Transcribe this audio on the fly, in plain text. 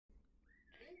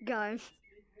Guys,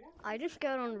 I just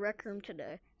got on Rec Room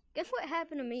today. Guess what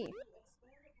happened to me?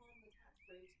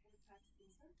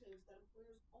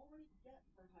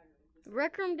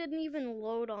 Rec Room didn't even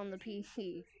load on the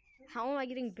PC. How am I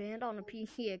getting banned on a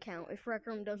PC account if Rec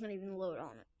Room doesn't even load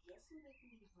on it?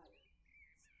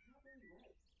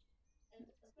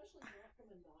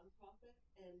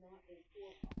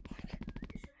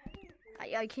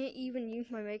 I can't even use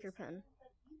my Maker Pen.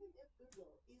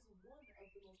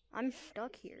 I'm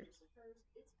stuck here.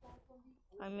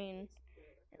 I mean,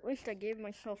 at least I gave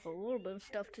myself a little bit of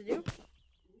stuff to do.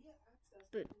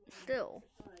 But still,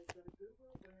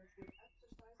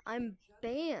 I'm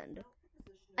banned.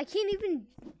 I can't even...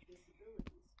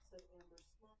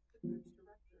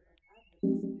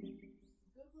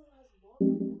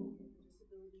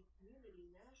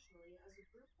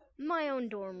 My own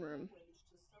dorm room.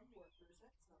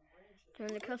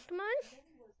 Trying to customize?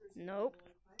 Nope.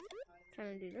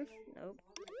 Trying to do this? Nope.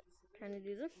 Trying to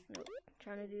do this? Nope.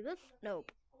 Trying to do this?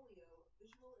 Nope.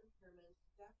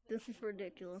 This is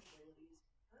ridiculous.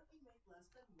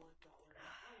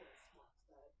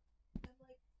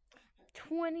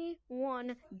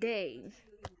 21 days.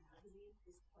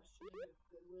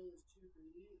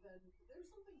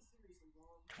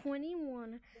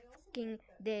 21 fucking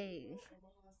days.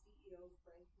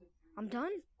 I'm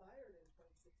done.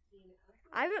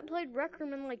 I haven't played Rec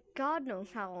Room in like God knows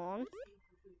how long.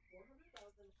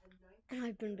 And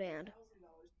I've been banned.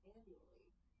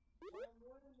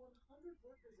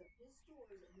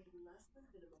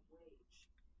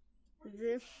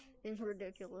 This is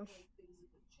ridiculous.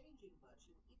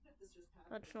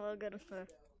 That's all I gotta say.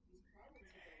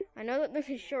 I know that this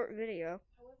is a short video.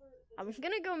 I was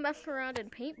gonna go mess around in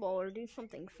paintball or do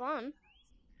something fun.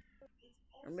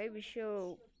 Or maybe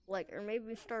or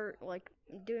maybe start,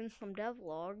 doing some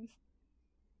devlogs.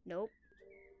 Nope.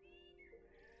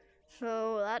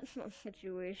 So, that's my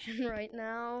situation right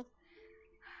now.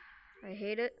 I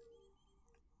hate it.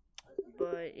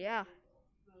 But, yeah.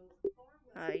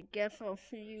 I guess I'll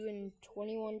see you in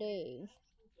 21 days.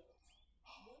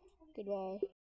 Goodbye.